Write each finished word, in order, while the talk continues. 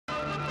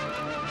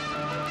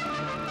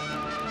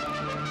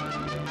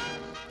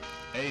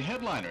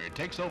headliner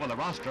takes over the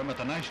rostrum at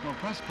the National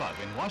Press Club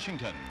in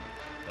Washington.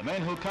 The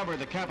men who cover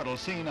the Capitol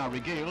scene are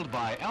regaled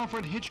by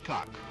Alfred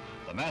Hitchcock,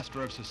 the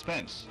master of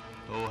suspense,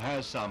 who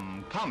has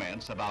some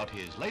comments about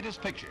his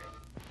latest picture.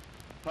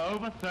 For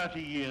over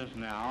 30 years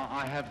now,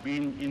 I have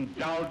been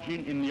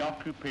indulging in the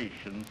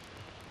occupation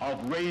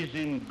of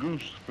raising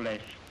goose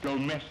flesh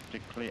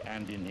domestically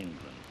and in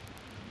England.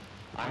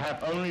 I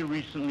have only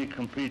recently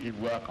completed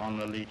work on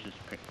the latest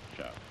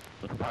picture.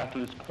 The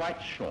title is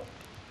quite short,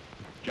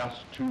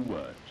 just 2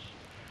 words.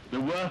 There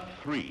were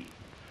 3,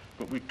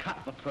 but we cut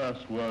the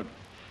first word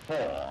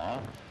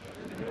for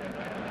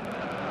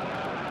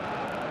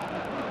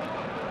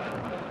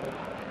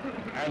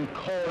and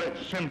call it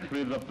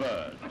simply The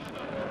Birds.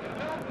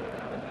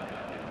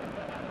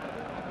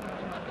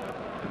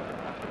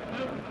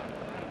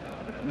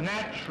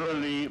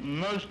 Naturally,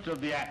 most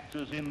of the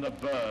actors in The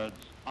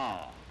Birds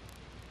are.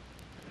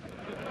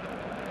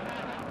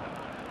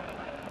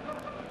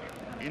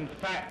 In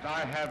fact,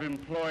 I have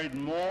employed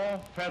more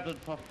feathered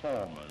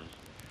performers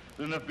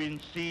than have been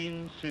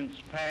seen since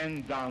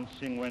pan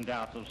dancing went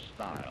out of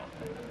style.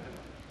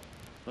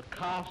 The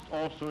cast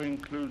also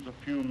includes a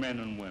few men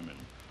and women.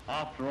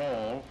 After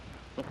all,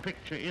 the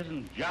picture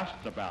isn't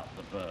just about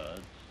the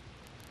birds,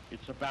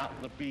 it's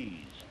about the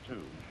bees,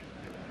 too.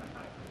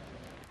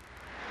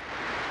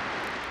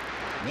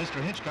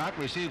 Mr. Hitchcock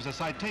receives a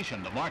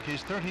citation to mark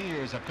his 30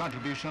 years of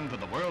contribution to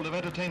the world of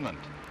entertainment.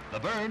 The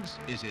Birds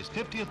is his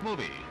 50th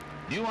movie.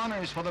 New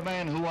honors for the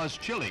man who was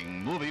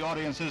chilling movie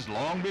audiences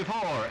long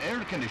before air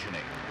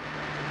conditioning.